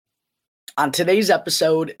On today's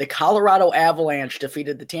episode, the Colorado Avalanche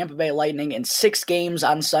defeated the Tampa Bay Lightning in 6 games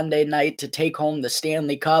on Sunday night to take home the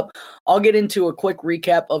Stanley Cup. I'll get into a quick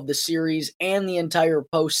recap of the series and the entire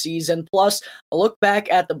postseason, plus a look back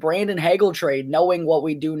at the Brandon Hagel trade, knowing what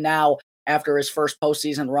we do now after his first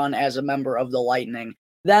postseason run as a member of the Lightning.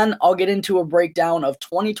 Then I'll get into a breakdown of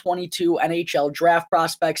 2022 NHL draft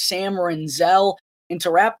prospect Sam Rinzel. And to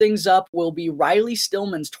wrap things up will be Riley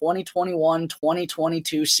Stillman's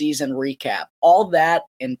 2021-2022 season recap. All that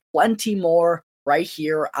and plenty more right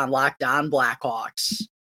here on Locked On Blackhawks.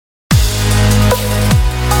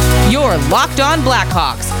 You're Locked On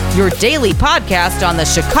Blackhawks, your daily podcast on the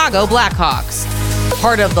Chicago Blackhawks.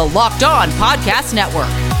 Part of the Locked On Podcast Network,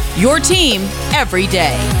 your team every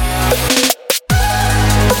day.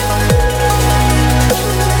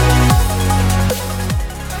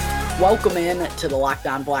 Welcome in to the Locked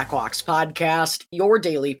On Blackhawks podcast, your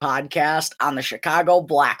daily podcast on the Chicago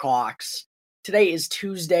Blackhawks. Today is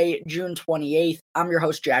Tuesday, June 28th. I'm your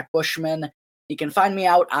host, Jack Bushman. You can find me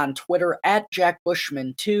out on Twitter at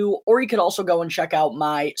JackBushman2, or you could also go and check out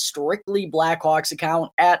my Strictly Blackhawks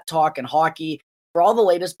account at Talkin' Hockey for all the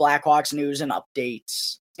latest Blackhawks news and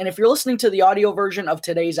updates. And if you're listening to the audio version of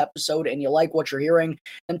today's episode and you like what you're hearing,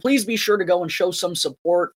 then please be sure to go and show some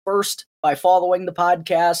support first by following the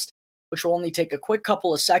podcast, which will only take a quick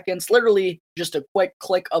couple of seconds. Literally, just a quick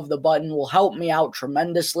click of the button will help me out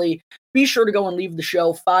tremendously. Be sure to go and leave the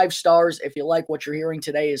show 5 stars if you like what you're hearing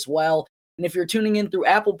today as well. And if you're tuning in through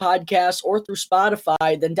Apple Podcasts or through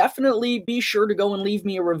Spotify, then definitely be sure to go and leave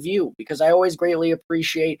me a review, because I always greatly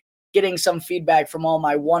appreciate getting some feedback from all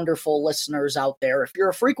my wonderful listeners out there. If you're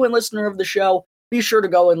a frequent listener of the show, be sure to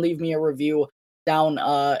go and leave me a review down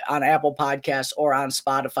on Apple Podcasts or on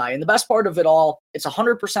Spotify. And the best part of it all, it's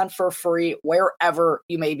 100% for free wherever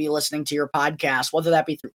you may be listening to your podcast, whether that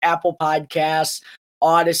be through Apple Podcasts,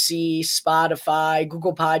 Odyssey, Spotify,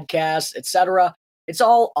 Google Podcasts, etc. It's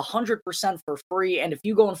all 100% for free. And if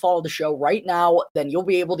you go and follow the show right now, then you'll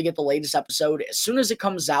be able to get the latest episode as soon as it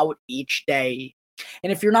comes out each day.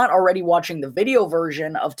 And if you're not already watching the video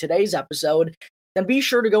version of today's episode, then be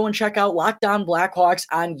sure to go and check out Locked On Blackhawks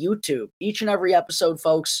on YouTube. Each and every episode,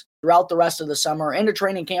 folks, throughout the rest of the summer into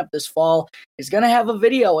training camp this fall, is going to have a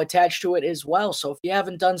video attached to it as well. So if you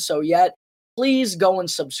haven't done so yet, please go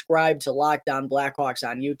and subscribe to Locked On Blackhawks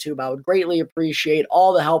on YouTube. I would greatly appreciate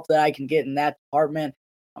all the help that I can get in that department.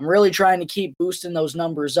 I'm really trying to keep boosting those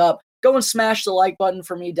numbers up. Go and smash the like button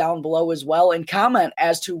for me down below as well, and comment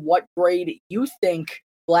as to what grade you think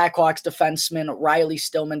Blackhawks defenseman Riley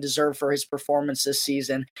Stillman deserved for his performance this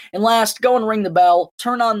season. And last, go and ring the bell,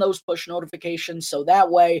 turn on those push notifications, so that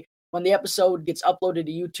way, when the episode gets uploaded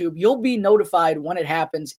to YouTube, you'll be notified when it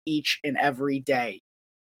happens each and every day.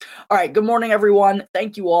 All right, good morning, everyone.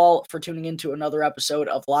 Thank you all for tuning in to another episode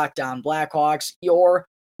of Locked On Blackhawks, your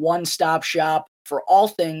one-stop shop for all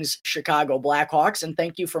things Chicago Blackhawks. And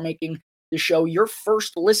thank you for making the show your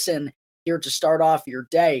first listen here to start off your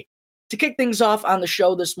day. To kick things off on the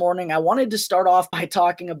show this morning, I wanted to start off by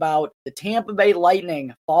talking about the Tampa Bay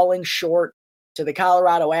Lightning falling short to the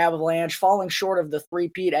Colorado Avalanche, falling short of the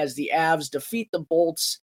three-peat as the Avs defeat the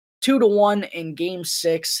Bolts 2-1 in Game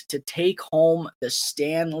 6 to take home the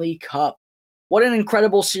Stanley Cup. What an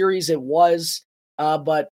incredible series it was,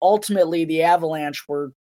 but ultimately the Avalanche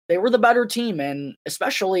were the better team, and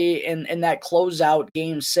especially in that closeout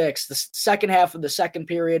Game 6, the second half of the second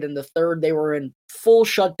period and the third, they were in full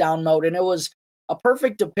shutdown mode, and it was a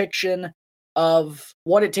perfect depiction of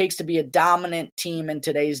what it takes to be a dominant team in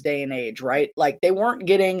today's day and age, right? Like, they weren't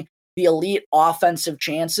getting the elite offensive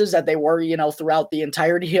chances that they were, throughout the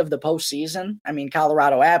entirety of the postseason. I mean,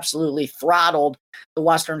 Colorado absolutely throttled the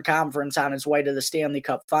Western Conference on its way to the Stanley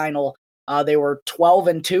Cup final. They were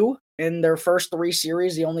 12-2 in their first 3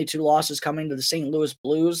 series, the only 2 losses coming to the St. Louis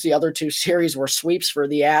Blues. The other 2 series were sweeps for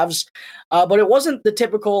the Avs. But it wasn't the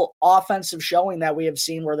typical offensive showing that we have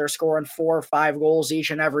seen where they're scoring 4 or 5 goals each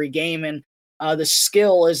and every game and the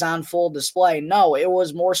skill is on full display. No, it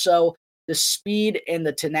was more so the speed and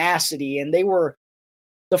the tenacity. And the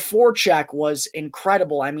forecheck was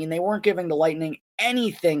incredible. I mean, they weren't giving the Lightning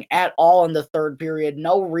anything at all in the third period.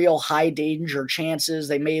 No real high danger chances.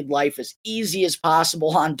 They made life as easy as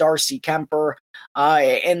possible on Darcy Kemper.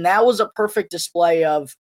 And that was a perfect display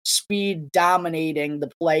of speed dominating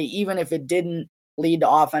the play, even if it didn't lead to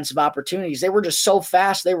offensive opportunities. They were just so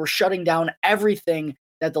fast. They were shutting down everything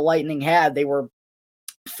that the Lightning had. They were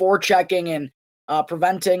forechecking and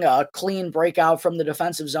preventing a clean breakout from the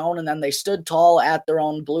defensive zone, and then they stood tall at their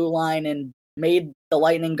own blue line and made the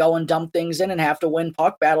Lightning go and dump things in and have to win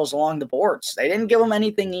puck battles along the boards. They didn't give them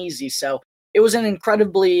anything easy, so it was an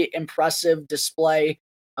incredibly impressive display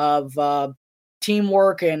of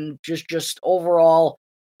teamwork and just overall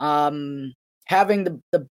having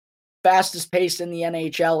the fastest pace in the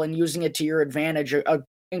NHL and using it to your advantage. A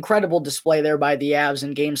incredible display there by the Avs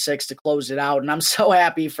in Game 6 to close it out. And I'm so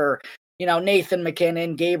happy for, Nathan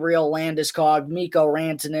MacKinnon, Gabriel Landeskog, Mikko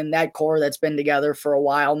Rantanen, that core that's been together for a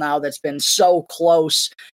while now, that's been so close,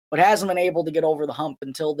 but hasn't been able to get over the hump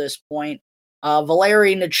until this point.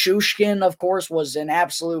 Valeri Nichushkin, of course, was an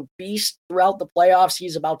absolute beast throughout the playoffs.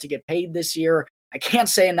 He's about to get paid this year. I can't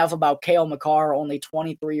say enough about Cale Makar, only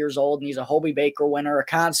 23 years old, and he's a Hobey Baker winner, a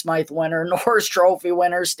Conn Smythe winner, Norris Trophy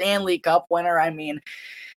winner, Stanley Cup winner. I mean,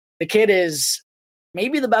 the kid is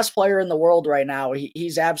maybe the best player in the world right now.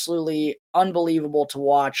 He's absolutely unbelievable to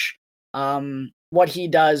watch. What he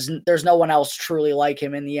does, there's no one else truly like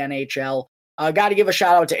him in the NHL. Got to give a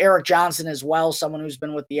shout out to Erik Johnson as well, someone who's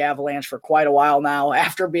been with the Avalanche for quite a while now,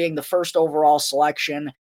 after being the first overall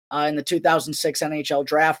selection in the 2006 NHL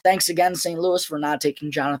draft. Thanks again, St. Louis, for not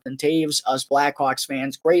taking Jonathan Toews. Us Blackhawks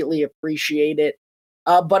fans greatly appreciate it.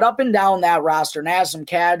 But up and down that roster, Nazem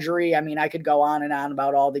Kadri, I mean, I could go on and on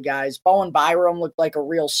about all the guys. Bowen Byram looked like a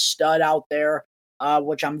real stud out there,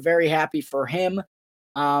 which I'm very happy for him.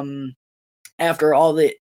 After all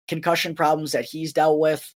the concussion problems that he's dealt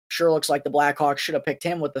with, sure looks like the Blackhawks should have picked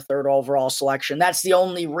him with the third overall selection. That's the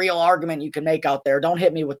only real argument you can make out there. Don't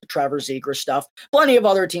hit me with the Trevor Zegras stuff. Plenty of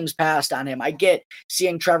other teams passed on him. I get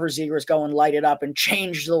seeing Trevor Zegras go and light it up and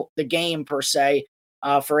change the game, per se,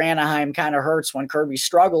 for Anaheim kind of hurts when Kirby's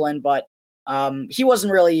struggling, but he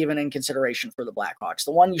wasn't really even in consideration for the Blackhawks.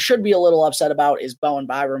 The one you should be a little upset about is Bowen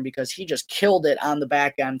Byram, because he just killed it on the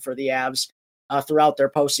back end for the Avs throughout their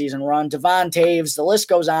postseason run. Devon Toews, the list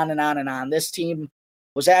goes on and on and on. This team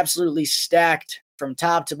was absolutely stacked from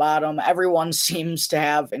top to bottom. Everyone seems to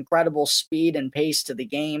have incredible speed and pace to the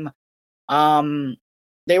game.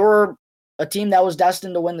 They were a team that was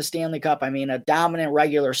destined to win the Stanley Cup. I mean, a dominant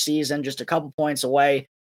regular season, just a couple points away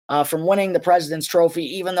from winning the President's Trophy,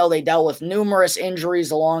 even though they dealt with numerous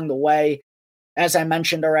injuries along the way. As I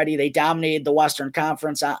mentioned already, they dominated the Western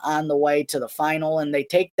Conference on the way to the final, and they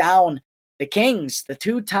take down the Kings, the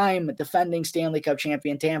two-time defending Stanley Cup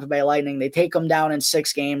champion Tampa Bay Lightning. They take them down in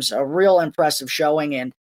 6 games, a real impressive showing.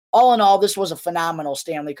 And all in all, this was a phenomenal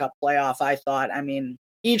Stanley Cup playoff, I thought. I mean,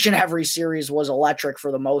 each and every series was electric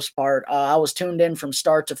for the most part. I was tuned in from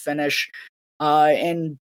start to finish,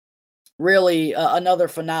 and really another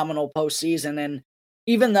phenomenal postseason. And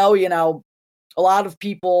even though, a lot of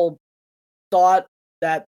people thought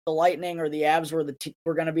that the Lightning or the Avs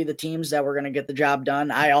were going to be the teams that were going to get the job done,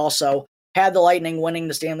 I also had the Lightning winning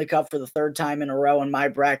the Stanley Cup for the 3rd time in a row in my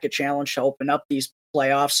bracket challenge to open up these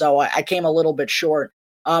playoffs. So I came a little bit short.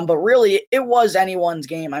 But really, it was anyone's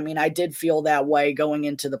game. I mean, I did feel that way going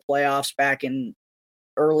into the playoffs back in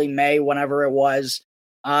early May, whenever it was.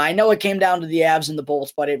 I know it came down to the Avs and the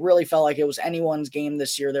Bolts, but it really felt like it was anyone's game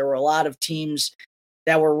this year. There were a lot of teams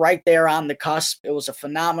that were right there on the cusp. It was a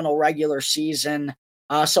phenomenal regular season.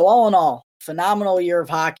 So all in all, phenomenal year of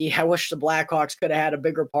hockey. I wish the Blackhawks could have had a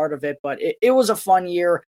bigger part of it, but it was a fun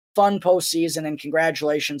year, fun postseason, and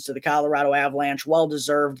congratulations to the Colorado Avalanche.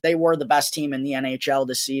 Well-deserved. They were the best team in the NHL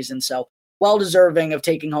this season, so well-deserving of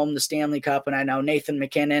taking home the Stanley Cup, and I know Nathan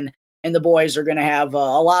MacKinnon and the boys are going to have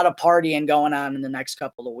a lot of partying going on in the next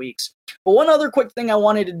couple of weeks. But one other quick thing I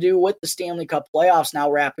wanted to do with the Stanley Cup playoffs now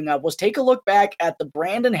wrapping up was take a look back at the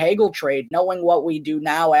Brandon Hagel trade, knowing what we do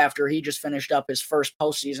now after he just finished up his first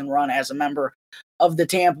postseason run as a member of the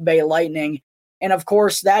Tampa Bay Lightning. And of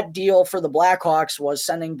course, that deal for the Blackhawks was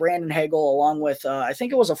sending Brandon Hagel along with, I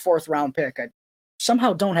think it was a 4th-round pick. I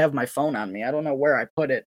somehow don't have my phone on me. I don't know where I put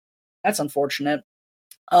it. That's unfortunate.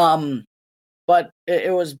 But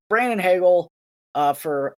it was Brandon Hagel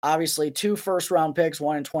for obviously 2 first-round picks,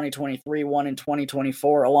 one in 2023, one in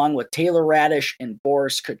 2024, along with Taylor Radish and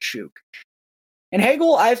Boris Katchouk. And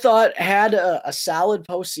Hagel, I thought, had a solid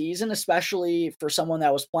postseason, especially for someone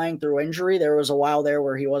that was playing through injury. There was a while there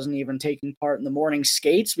where he wasn't even taking part in the morning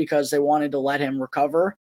skates because they wanted to let him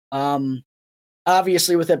recover.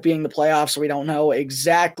 Obviously, with it being the playoffs, we don't know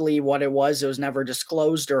exactly what it was. It was never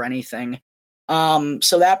disclosed or anything.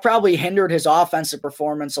 So that probably hindered his offensive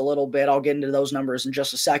performance a little bit. I'll get into those numbers in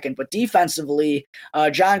just a second. But defensively,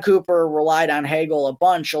 John Cooper relied on Hagel a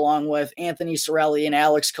bunch, along with Anthony Cirelli and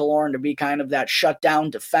Alex Killorn, to be kind of that shutdown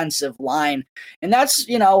defensive line. And that's,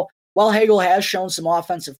 while Hagel has shown some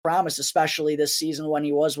offensive promise, especially this season when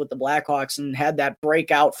he was with the Blackhawks and had that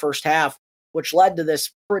breakout first half, which led to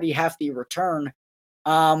this pretty hefty return.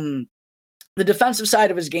 The defensive side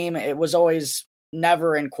of his game, it was always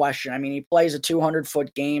never in question. I mean, he plays a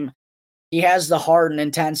 200-foot game. He has the heart and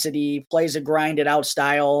intensity, plays a grinded out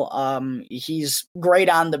style. He's great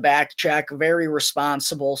on the back check, very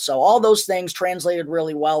responsible. So all those things translated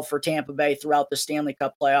really well for Tampa Bay throughout the Stanley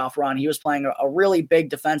Cup playoff run. He was playing a really big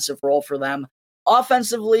defensive role for them.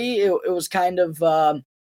 Offensively, it was kind of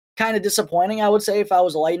disappointing, I would say, if I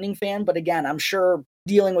was a Lightning fan. But again, I'm sure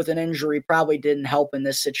dealing with an injury probably didn't help in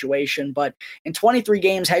this situation. But in 23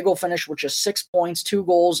 games, Hagel finished with just 6 points, 2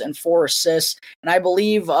 goals, and 4 assists. And I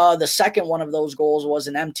believe the second one of those goals was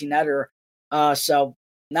an empty netter. So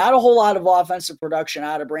not a whole lot of offensive production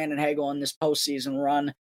out of Brandon Hagel in this postseason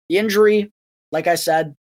run. The injury, like I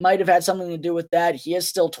said, might have had something to do with that. He is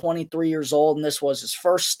still 23 years old, and this was his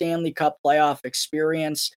first Stanley Cup playoff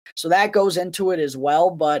experience. So that goes into it as well.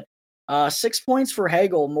 But 6 points for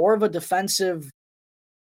Hagel, more of a defensive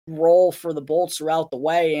role for the Bolts throughout the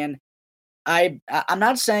way. And I'm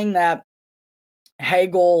not saying that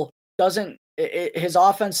Hagel doesn't, his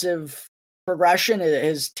offensive progression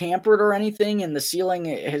is tampered or anything, and the ceiling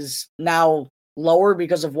is now lower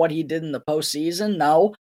because of what he did in the postseason.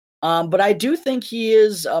 No. But I do think he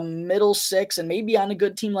is a middle six, and maybe on a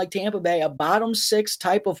good team like Tampa Bay, a bottom six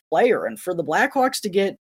type of player. And for the Blackhawks to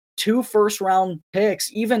get 2 first-round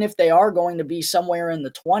picks, even if they are going to be somewhere in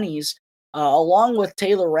the 20s, along with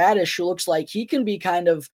Taylor Radish, who looks like he can be kind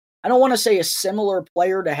of, I don't want to say a similar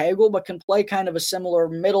player to Hagel, but can play kind of a similar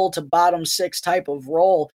middle to bottom six type of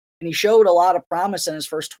role. And he showed a lot of promise in his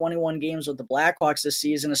first 21 games with the Blackhawks this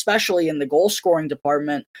season, especially in the goal-scoring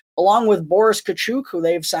department, along with Boris Tkachuk, who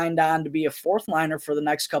they've signed on to be a fourth liner for the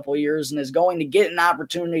next couple of years and is going to get an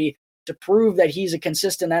opportunity to prove that he's a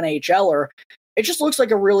consistent NHLer. It just looks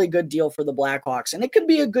like a really good deal for the Blackhawks. And it could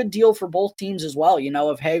be a good deal for both teams as well. You know,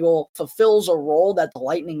 if Hagel fulfills a role that the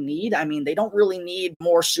Lightning need, I mean, they don't really need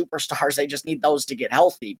more superstars. They just need those to get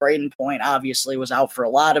healthy. Braden Point obviously was out for a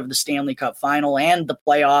lot of the Stanley Cup final and the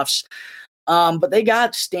playoffs. But they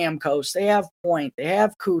got Stamkos. They have Point. They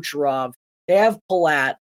have Kucherov. They have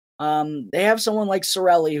Palat. They have someone like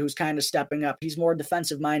Cirelli who's kind of stepping up. He's more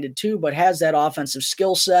defensive-minded too, but has that offensive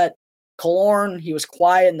skill set. Killorn, he was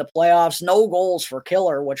quiet in the playoffs. No goals for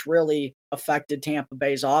Killer, which really affected Tampa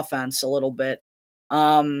Bay's offense a little bit.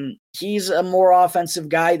 He's a more offensive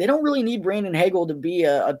guy. They don't really need Brandon Hagel to be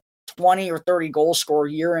a 20 or 30 goal scorer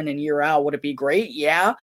year in and year out. Would it be great?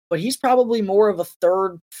 Yeah. But he's probably more of a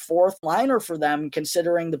third, fourth liner for them,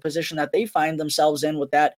 considering the position that they find themselves in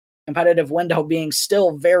with that competitive window being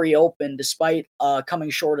still very open despite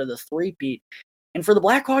coming short of the three-peat. And for the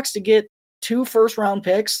Blackhawks to get 2 first-round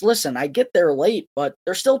picks, listen, I get there late, but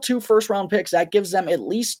there's still 2 first-round picks. That gives them at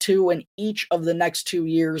least 2 in each of the next 2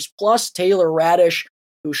 years, plus Taylor Radish,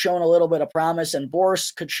 who's shown a little bit of promise, and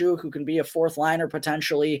Boris Tkachuk, who can be a fourth liner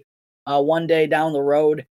potentially one day down the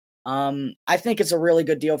road. I think it's a really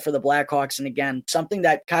good deal for the Blackhawks, and again, something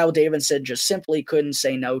that Kyle Davidson just simply couldn't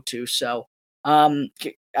say no to. So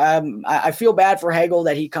I feel bad for Hagel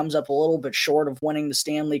that he comes up a little bit short of winning the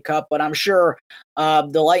Stanley Cup, but I'm sure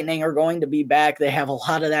the Lightning are going to be back. They have a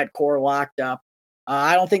lot of that core locked up.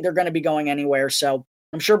 I don't think they're going to be going anywhere, so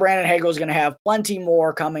I'm sure Brandon Hagel is going to have plenty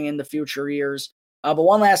more coming in the future years. But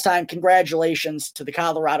one last time, congratulations to the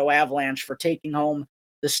Colorado Avalanche for taking home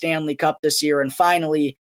the Stanley Cup this year and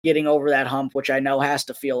finally getting over that hump, which I know has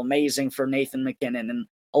to feel amazing for Nathan MacKinnon and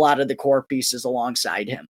a lot of the core pieces alongside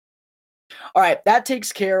him. All right, that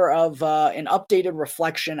takes care of an updated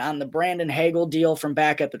reflection on the Brandon Hagel deal from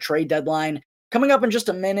back at the trade deadline. Coming up in just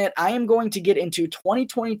a minute, I am going to get into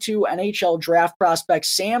 2022 NHL draft prospect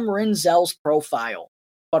Sam Rinzel's profile.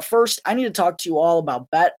 But first, I need to talk to you all about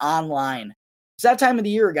Bet Online. It's that time of the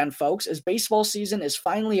year again, folks, as baseball season is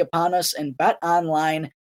finally upon us, and Bet Online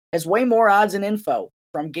has way more odds and info,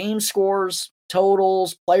 from game scores,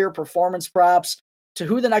 totals, player performance props, to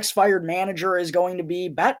who the next fired manager is going to be.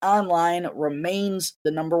 Bet Online remains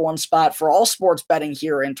the number one spot for all sports betting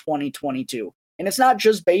here in 2022. And it's not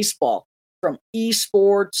just baseball. From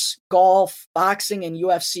esports, golf, boxing, and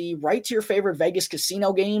UFC, right to your favorite Vegas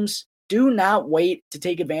casino games, do not wait to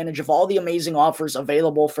take advantage of all the amazing offers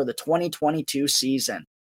available for the 2022 season.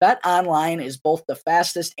 Bet Online is both the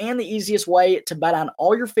fastest and the easiest way to bet on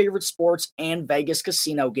all your favorite sports and Vegas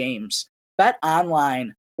casino games. Bet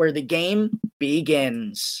Online, where the game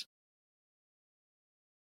begins.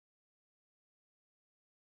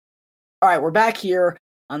 All right, we're back here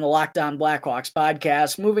on the Locked On Blackhawks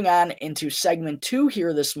podcast. Moving on into segment 2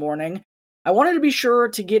 here this morning. I wanted to be sure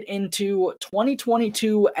to get into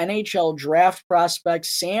 2022 NHL draft prospect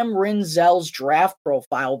Sam Rinzel's draft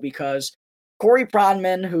profile, because Corey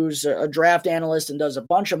Pronman, who's a draft analyst and does a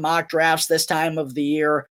bunch of mock drafts this time of the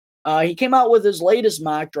year, he came out with his latest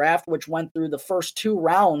mock draft, which went through the first 2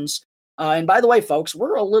 rounds And by the way, folks,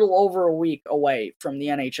 we're a little over a week away from the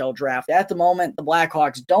NHL draft. At the moment, the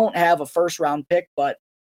Blackhawks don't have a first-round pick, but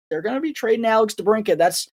they're going to be trading Alex DeBrincat.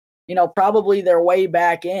 That's, probably their way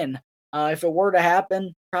back in. If it were to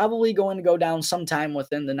happen, probably going to go down sometime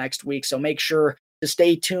within the next week. So make sure to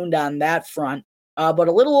stay tuned on that front. But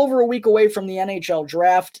a little over a week away from the NHL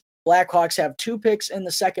draft, Blackhawks have 2 picks in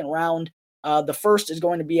the second round. The first is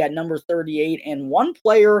going to be at number 38, and one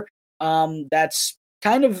player that's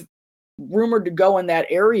kind of rumored to go in that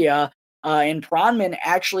area, and Pronman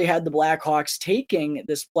actually had the Blackhawks taking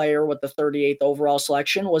this player with the 38th overall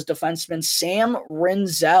selection, was defenseman Sam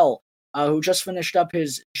Rinzel, who just finished up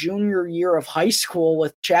his junior year of high school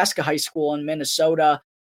with Chaska High School in Minnesota.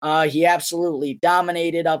 He absolutely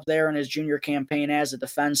dominated up there in his junior campaign as a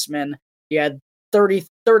defenseman. He had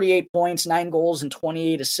 38 points, 9 goals, and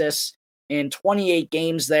 28 assists in 28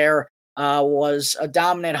 games there. Was a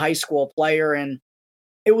dominant high school player, and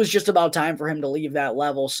it was just about time for him to leave that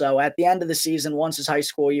level. So at the end of the season, once his high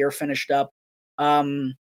school year finished up,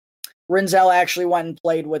 Rinzel actually went and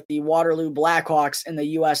played with the Waterloo Blackhawks in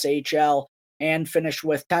the USHL and finished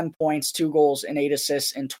with 10 points, 2 goals, and 8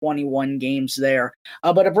 assists in 21 games there.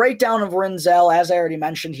 But a breakdown of Rinzel, as I already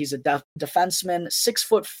mentioned, he's a defenseman,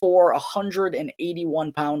 6'4",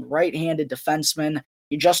 181-pound right-handed defenseman.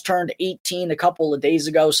 He just turned 18 a couple of days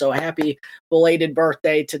ago, so happy belated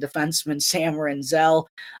birthday to defenseman Sam Rinzel.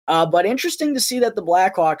 But interesting to see that the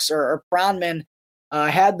Blackhawks, or Pronman,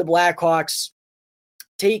 had the Blackhawks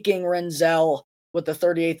taking Rinzel with the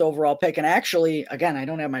 38th overall pick. And actually, again, I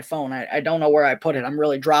don't have my phone. I don't know where I put it. I'm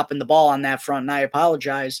really dropping the ball on that front, and I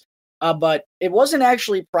apologize. But it wasn't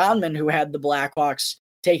actually Pronman who had the Blackhawks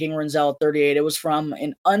taking Rinzel at 38. It was from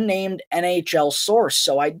an unnamed NHL source.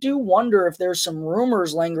 So I do wonder if there's some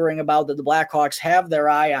rumors lingering about that the Blackhawks have their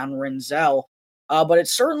eye on Rinzel. But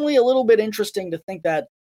it's certainly a little bit interesting to think that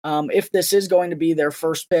if this is going to be their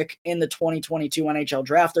first pick in the 2022 NHL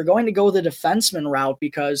draft, they're going to go the defenseman route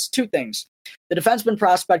because 2 things. The defenseman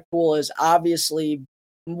prospect pool is obviously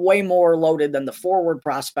way more loaded than the forward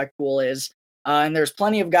prospect pool is. And there's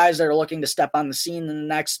plenty of guys that are looking to step on the scene in the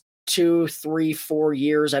next 2, 3, 4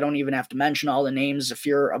 years. I don't even have to mention all the names. If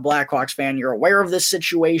you're a Blackhawks fan, you're aware of this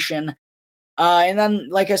situation. And then,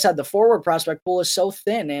 like I said, the forward prospect pool is so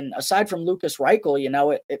thin. And aside from Lucas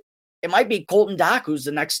Reichel, it might be Colton Dach, who's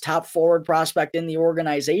the next top forward prospect in the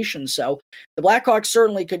organization. So the Blackhawks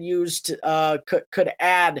certainly could could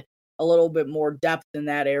add a little bit more depth in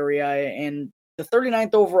that area. And the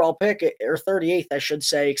 39th overall pick, or 38th, I should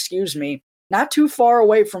say, not too far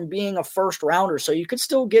away from being a first rounder. So you could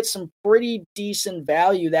still get some pretty decent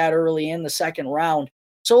value that early in the second round.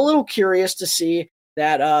 So a little curious to see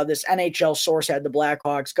that this NHL source had the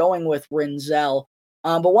Blackhawks going with Rinzel.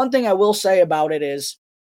 But one thing I will say about it is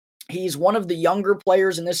he's one of the younger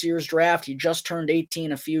players in this year's draft. He just turned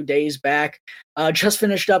 18 a few days back, just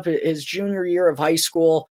finished up his junior year of high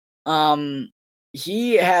school.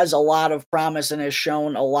 He has a lot of promise and has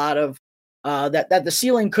shown a lot of that the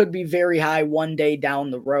ceiling could be very high one day down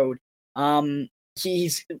the road.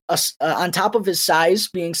 He's on top of his size,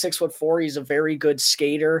 being 6'4", he's a very good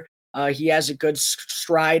skater. He has a good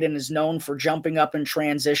stride and is known for jumping up in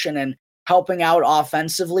transition and helping out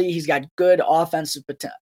offensively. He's got good offensive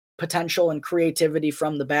potential and creativity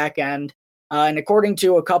from the back end. And according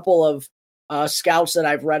to a couple of scouts that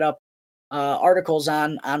I've read up articles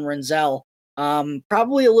on Rinzel,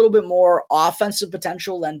 probably a little bit more offensive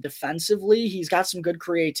potential than defensively. He's got some good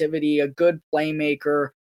creativity, a good playmaker,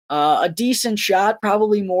 a decent shot,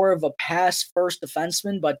 probably more of a pass-first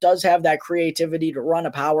defenseman, but does have that creativity to run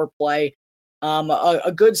a power play.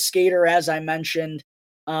 A good skater, as I mentioned.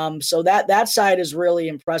 So that side is really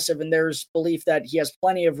impressive, and there's belief that he has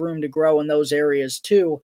plenty of room to grow in those areas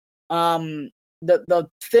too. The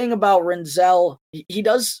thing about Rinzel, he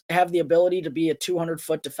does have the ability to be a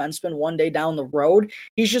 200-foot defenseman one day down the road.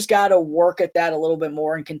 He's just got to work at that a little bit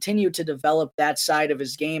more and continue to develop that side of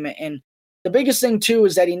his game. And the biggest thing, too,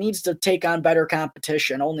 is that he needs to take on better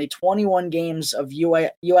competition. Only 21 games of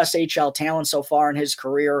USHL talent so far in his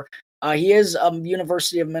career. He is a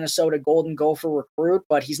University of Minnesota Golden Gopher recruit,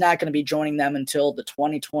 but he's not going to be joining them until the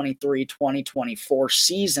 2023-2024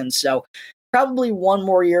 season. So probably one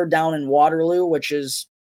more year down in Waterloo, which is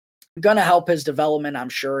going to help his development, I'm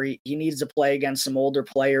sure. He needs to play against some older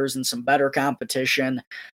players and some better competition.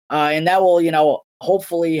 And that will,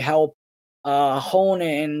 hopefully help hone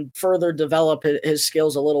and further develop his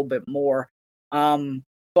skills a little bit more.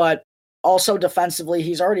 But also defensively,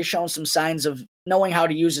 he's already shown some signs of knowing how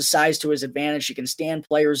to use his size to his advantage. He can stand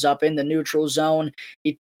players up in the neutral zone.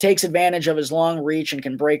 He takes advantage of his long reach and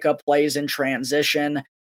can break up plays in transition.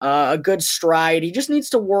 a good stride. He just needs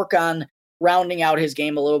to work on rounding out his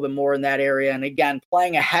game a little bit more in that area. And again,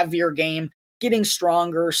 playing a heavier game, getting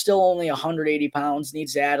stronger, still only 180 pounds,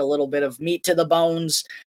 needs to add a little bit of meat to the bones,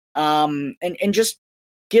 and just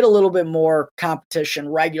get a little bit more competition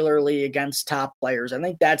regularly against top players. I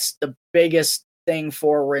think that's the biggest thing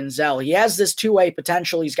for Rinzel. He has this two-way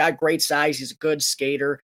potential. He's got great size. He's a good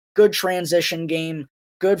skater, good transition game,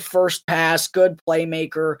 good first pass, good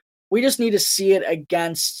playmaker. We just need to see it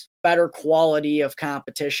against better quality of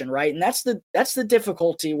competition, right? And that's the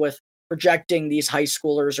difficulty with projecting these high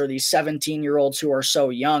schoolers or these 17-year-olds who are so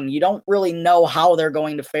young. You don't really know how they're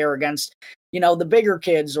going to fare against, the bigger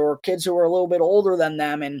kids or kids who are a little bit older than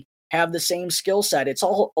them and have the same skill set. It's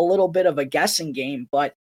all a little bit of a guessing game,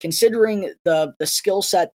 but considering the skill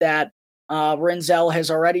set that Rinzel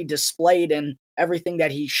has already displayed and everything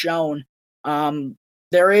that he's shown,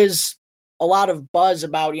 there is a lot of buzz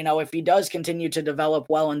about, if he does continue to develop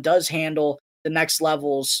well and does handle the next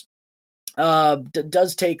levels,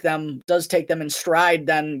 does take them in stride,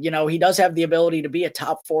 then, he does have the ability to be a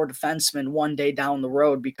top 4 defenseman one day down the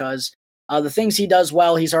road, because the things he does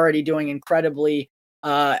well, he's already doing incredibly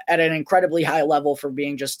at an incredibly high level for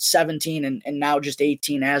being just 17 and now just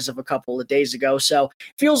 18 as of a couple of days ago. So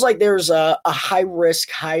feels like there's a high risk,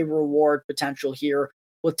 high reward potential here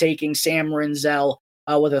with taking Sam Rinzel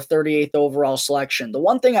with a 38th overall selection. The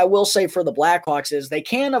one thing I will say for the Blackhawks is they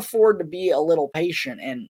can afford to be a little patient,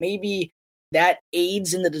 and maybe that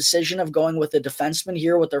aids in the decision of going with a defenseman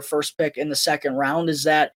here with their first pick in the second round, is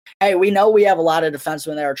that, hey, we know we have a lot of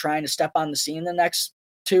defensemen that are trying to step on the scene the next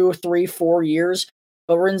 2, 3, 4 years.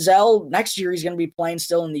 But Rinzel, next year, he's going to be playing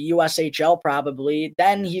still in the USHL probably.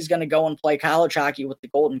 Then he's going to go and play college hockey with the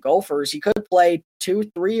Golden Gophers. He could play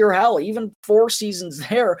 2, 3, or hell, even 4 seasons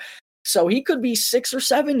there. So he could be 6 or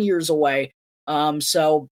 7 years away.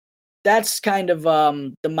 So that's kind of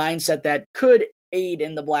the mindset that could aid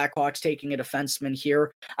in the Blackhawks taking a defenseman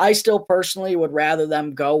here. I still personally would rather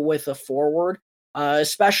them go with a forward,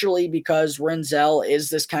 especially because Rinzel is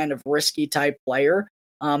this kind of risky type player.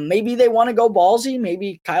 Maybe they want to go ballsy.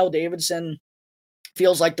 Maybe Kyle Davidson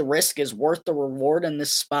feels like the risk is worth the reward in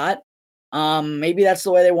this spot. Maybe that's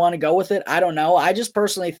the way they want to go with it. I don't know. I just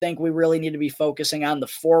personally think we really need to be focusing on the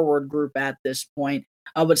forward group at this point.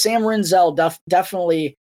 But Sam Rinzel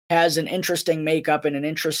definitely has an interesting makeup and an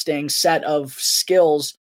interesting set of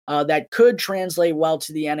skills that could translate well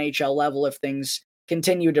to the NHL level if things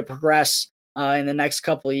continue to progress in the next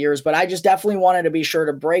couple of years. But I just definitely wanted to be sure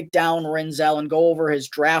to break down Rinzel and go over his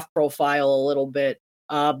draft profile a little bit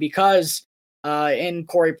because in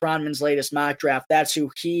Corey Pronman's latest mock draft, that's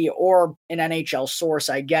who he, or an NHL source,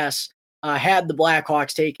 I guess, had the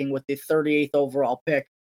Blackhawks taking with the 38th overall pick,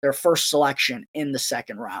 their first selection in the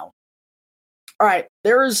second round. All right,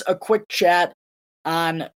 there's a quick chat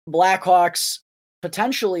on Blackhawks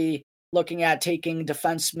potentially looking at taking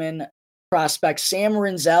defenseman prospect Sam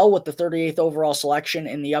Rinzel with the 38th overall selection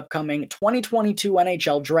in the upcoming 2022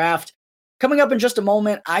 NHL draft. Coming up in just a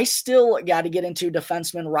moment, I still got to get into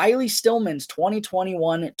defenseman Riley Stillman's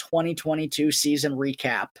 2021-2022 season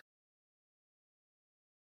recap.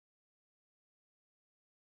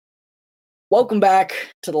 Welcome back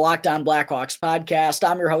to the Locked On Blackhawks podcast.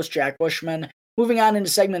 I'm your host, Jack Bushman. Moving on into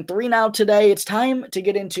segment 3 now today, it's time to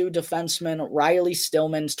get into defenseman Riley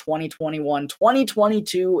Stillman's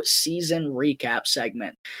 2021-2022 season recap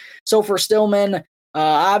segment. So for Stillman,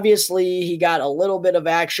 obviously he got a little bit of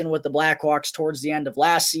action with the Blackhawks towards the end of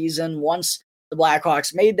last season. Once the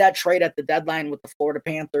Blackhawks made that trade at the deadline with the Florida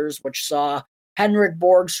Panthers, which saw Henrik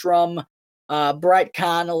Borgstrom, Brett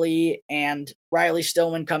Connolly, and Riley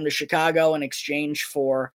Stillman come to Chicago in exchange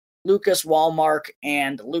for Lucas Wallmark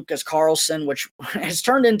and Lucas Carlson, which has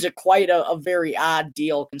turned into quite a very odd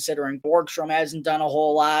deal considering Borgstrom hasn't done a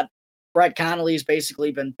whole lot. Brett Connolly's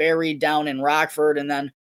basically been buried down in Rockford, and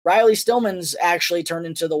then Riley Stillman's actually turned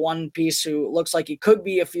into the one piece who looks like he could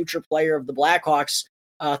be a future player of the Blackhawks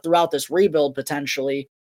throughout this rebuild potentially.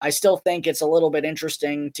 I still think it's a little bit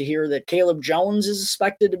interesting to hear that Caleb Jones is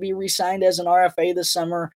expected to be re-signed as an RFA this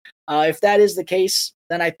summer. If that is the case,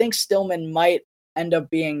 then I think Stillman might end up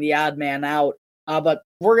being the odd man out. But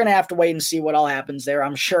we're going to have to wait and see what all happens there.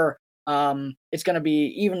 I'm sure it's going to be,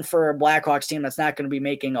 even for a Blackhawks team that's not going to be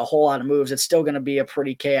making a whole lot of moves, it's still going to be a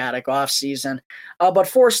pretty chaotic offseason. But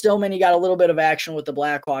for Stillman, he got a little bit of action with the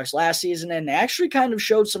Blackhawks last season and actually kind of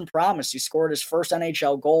showed some promise. He scored his first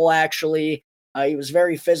NHL goal, actually. He was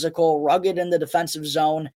very physical, rugged in the defensive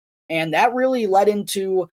zone, and that really led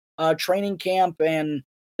into training camp and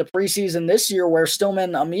the preseason this year, where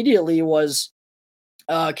Stillman immediately was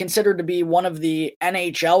considered to be one of the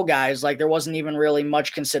NHL guys. Like there wasn't even really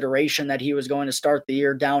much consideration that he was going to start the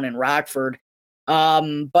year down in Rockford.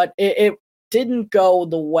 But it didn't go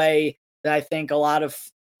the way that I think a lot of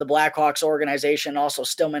the Blackhawks organization, also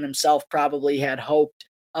Stillman himself, probably had hoped.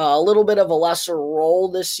 A little bit of a lesser role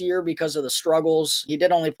this year because of the struggles. He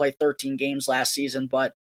did only play 13 games last season,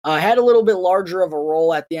 but had a little bit larger of a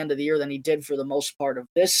role at the end of the year than he did for the most part of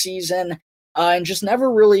this season, and just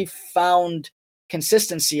never really found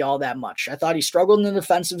consistency all that much. I thought he struggled in the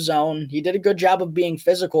defensive zone. He did a good job of being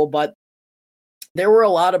physical, but there were a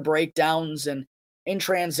lot of breakdowns and in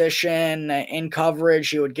transition, in coverage,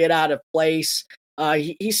 he would get out of place.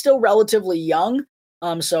 He's still relatively young,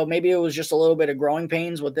 so maybe it was just a little bit of growing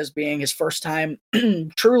pains with this being his first time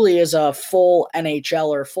truly as a full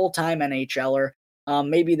NHLer, full-time NHLer.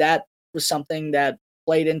 Maybe that was something that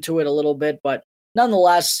played into it a little bit, but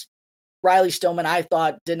nonetheless, Riley Stillman, I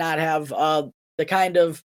thought, did not have the kind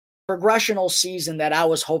of progressional season that I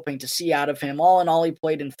was hoping to see out of him. All in all, he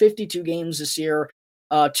played in 52 games this year,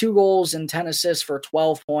 2 goals and 10 assists for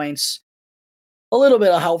 12 points. A little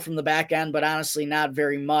bit of help from the back end, but honestly, not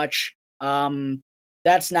very much.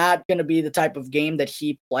 That's not going to be the type of game that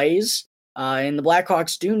he plays. And the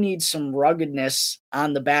Blackhawks do need some ruggedness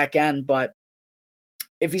on the back end, but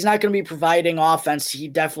if he's not going to be providing offense, he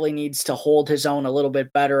definitely needs to hold his own a little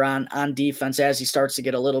bit better on defense as he starts to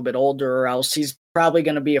get a little bit older, or else he's probably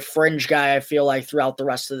going to be a fringe guy, I feel like, throughout the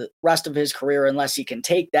rest of his career, unless he can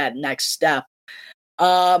take that next step.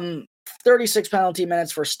 36 penalty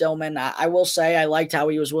minutes for Stillman. I will say I liked how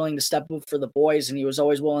he was willing to step up for the boys, and he was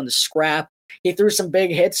always willing to scrap. He threw some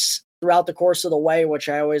big hits throughout the course of the way, which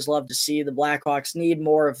I always love to see. The Blackhawks need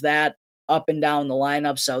more of that up and down the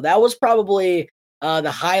lineup. So that was probably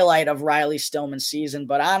the highlight of Riley Stillman's season.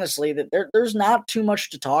 But honestly, there's not too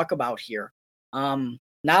much to talk about here.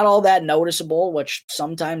 Not all that noticeable, which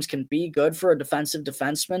sometimes can be good for a defensive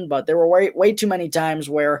defenseman, but there were way too many times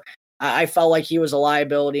where I felt like he was a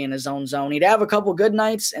liability in his own zone. He'd have a couple good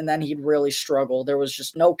nights, and then he'd really struggle. There was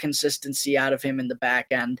just no consistency out of him in the back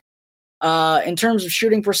end. In terms of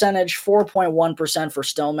shooting percentage, 4.1% for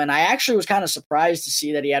Stillman. I actually was kind of surprised to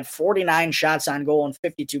see that he had 49 shots on goal in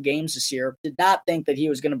 52 games this year. Did not think that he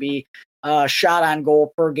was going to be a shot on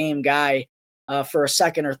goal per game guy for a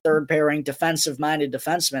second or third pairing defensive-minded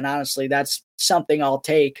defenseman. Honestly, that's something I'll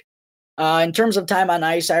take. In terms of time on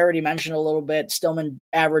ice, I already mentioned a little bit. Stillman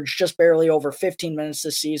averaged just barely over 15 minutes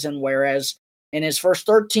this season, whereas in his first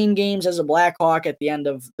 13 games as a Blackhawk at the end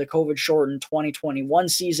of the COVID-shortened 2021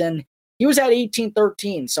 season, he was at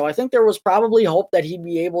 18-13. So I think there was probably hope that he'd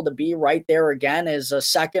be able to be right there again as a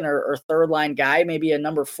second or third line guy, maybe a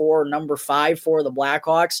number 4 or number 5 for the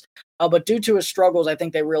Blackhawks. But due to his struggles, I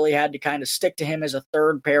think they really had to kind of stick to him as a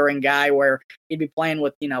third pairing guy where he'd be playing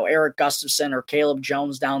with, Erik Gustafsson or Caleb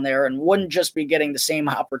Jones down there and wouldn't just be getting the same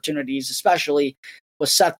opportunities, especially with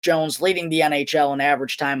Seth Jones leading the NHL in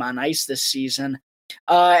average time on ice this season.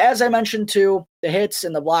 As I mentioned too, the hits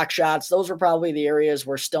and the block shots, those were probably the areas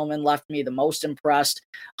where Stillman left me the most impressed.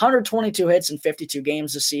 122 hits in 52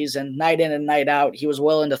 games this season, night in and night out. He was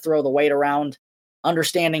willing to throw the weight around,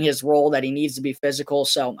 understanding his role that he needs to be physical.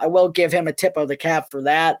 So I will give him a tip of the cap for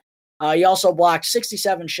that. He also blocked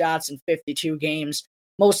 67 shots in 52 games.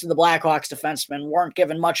 Most of the Blackhawks defensemen weren't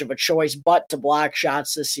given much of a choice but to block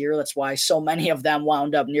shots this year. That's why so many of them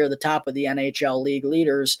wound up near the top of the NHL league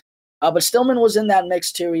leaders. But Stillman was in that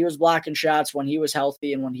mix too. He was blocking shots when he was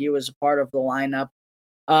healthy and when he was a part of the lineup.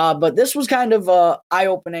 But this was kind of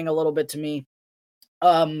eye-opening a little bit to me.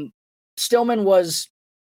 Stillman was,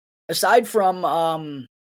 aside from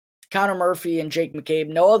Connor Murphy and Jake McCabe,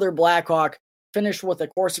 no other Blackhawk finished with a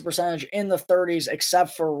Corsi percentage in the 30s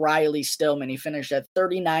except for Riley Stillman. He finished at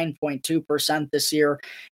 39.2% this year.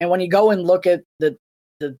 And when you go and look at the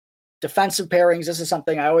defensive pairings, this is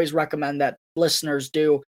something I always recommend that listeners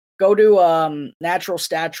do. Go to Natural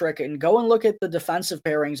Stat Trick and go and look at the defensive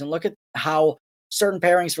pairings and look at how certain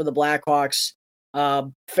pairings for the Blackhawks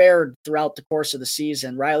fared throughout the course of the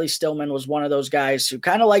season. Riley Stillman was one of those guys who,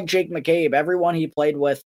 kind of like Jake McCabe, everyone he played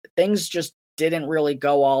with, things just didn't really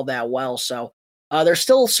go all that well. So there's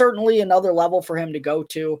still certainly another level for him to go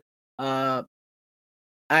to.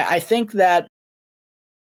 I think that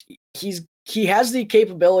he has the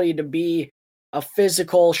capability to be a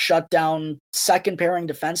physical shutdown second pairing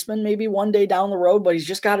defenseman maybe one day down the road, but he's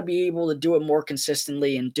just got to be able to do it more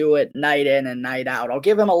consistently and do it night in and night out. I'll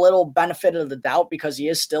give him a little benefit of the doubt because he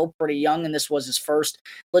is still pretty young and this was his first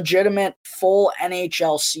legitimate full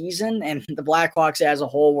NHL season, and the Blackhawks as a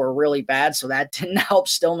whole were really bad, so that didn't help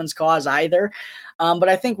Stillman's cause either. But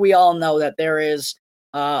I think we all know that there is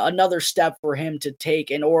another step for him to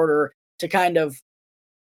take in order to kind of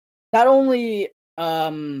not only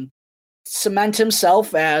cement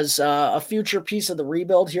himself as a future piece of the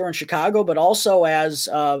rebuild here in Chicago, but also as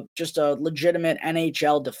just a legitimate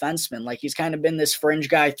NHL defenseman. Like, he's kind of been this fringe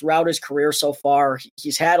guy throughout his career so far.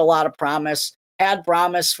 He's had a lot of promise, had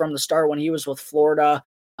promise from the start when he was with Florida.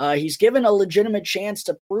 He's given a legitimate chance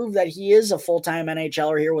to prove that he is a full-time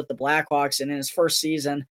NHLer here with the Blackhawks. And in his first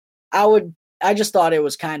season, I just thought it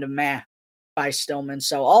was kind of meh by Stillman.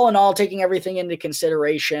 So all in all, taking everything into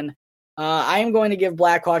consideration, I am going to give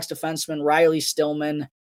Blackhawks defenseman Riley Stillman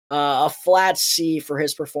a flat C for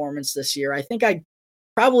his performance this year. I think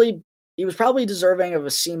he was probably deserving of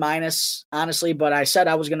a C minus, honestly, but I said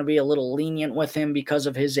I was going to be a little lenient with him because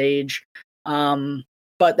of his age.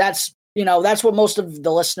 But that's what most of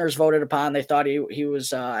the listeners voted upon. They thought he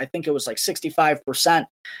was, I think it was like 65% or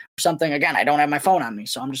something. Again, I don't have my phone on me,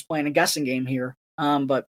 so I'm just playing a guessing game here.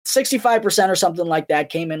 But 65% or something like that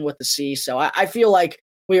came in with the C. So I feel like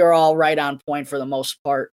we are all right on point for the most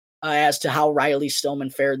part as to how Riley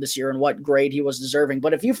Stillman fared this year and what grade he was deserving.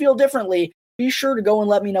 But if you feel differently, be sure to go and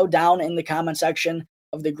let me know down in the comment section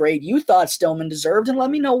of the grade you thought Stillman deserved, and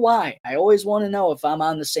let me know why. I always want to know if I'm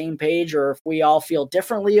on the same page or if we all feel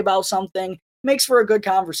differently about something. It makes for a good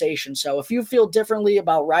conversation. So if you feel differently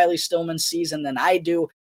about Riley Stillman's season than I do,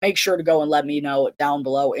 make sure to go and let me know down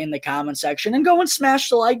below in the comment section, and go and smash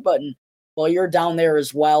the like button while you're down there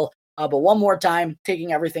as well. But one more time,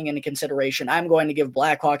 taking everything into consideration, I'm going to give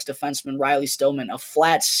Blackhawks defenseman Riley Stillman a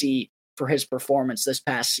flat C for his performance this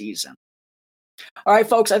past season. All right,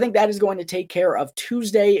 folks, I think that is going to take care of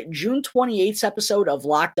Tuesday, June 28th episode of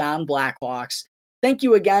Locked On Blackhawks. Thank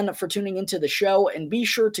you again for tuning into the show, and be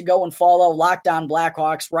sure to go and follow Locked On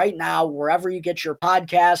Blackhawks right now, wherever you get your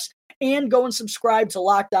podcasts, and go and subscribe to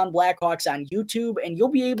Locked On Blackhawks on YouTube, and you'll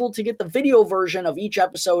be able to get the video version of each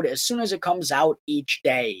episode as soon as it comes out each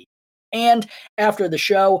day. And after the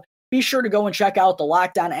show, be sure to go and check out the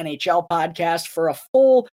Locked On NHL podcast for a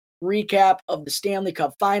full recap of the Stanley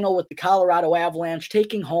Cup final with the Colorado Avalanche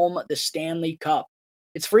taking home the Stanley Cup.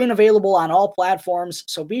 It's free and available on all platforms,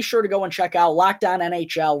 so be sure to go and check out Locked On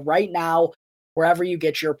NHL right now, wherever you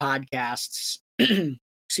get your podcasts.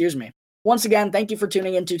 Excuse me. Once again, thank you for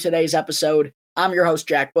tuning into today's episode. I'm your host,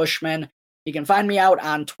 Jack Bushman. You can find me out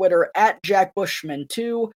on Twitter at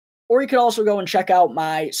JackBushman2, or you could also go and check out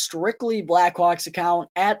my Strictly Blackhawks account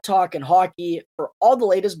at Talkin' Hockey for all the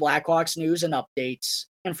latest Blackhawks news and updates.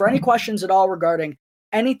 And for any questions at all regarding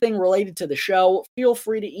anything related to the show, feel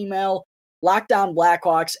free to email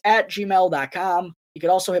lockdownblackhawks@gmail.com. You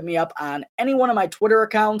could also hit me up on any one of my Twitter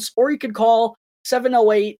accounts, or you could call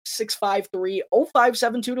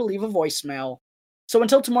 708-653-0572 to leave a voicemail. So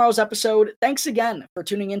until tomorrow's episode, thanks again for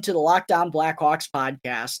tuning into the Locked On Blackhawks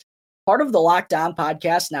podcast, part of the Locked On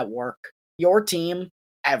Podcast Network, your team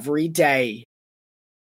every day.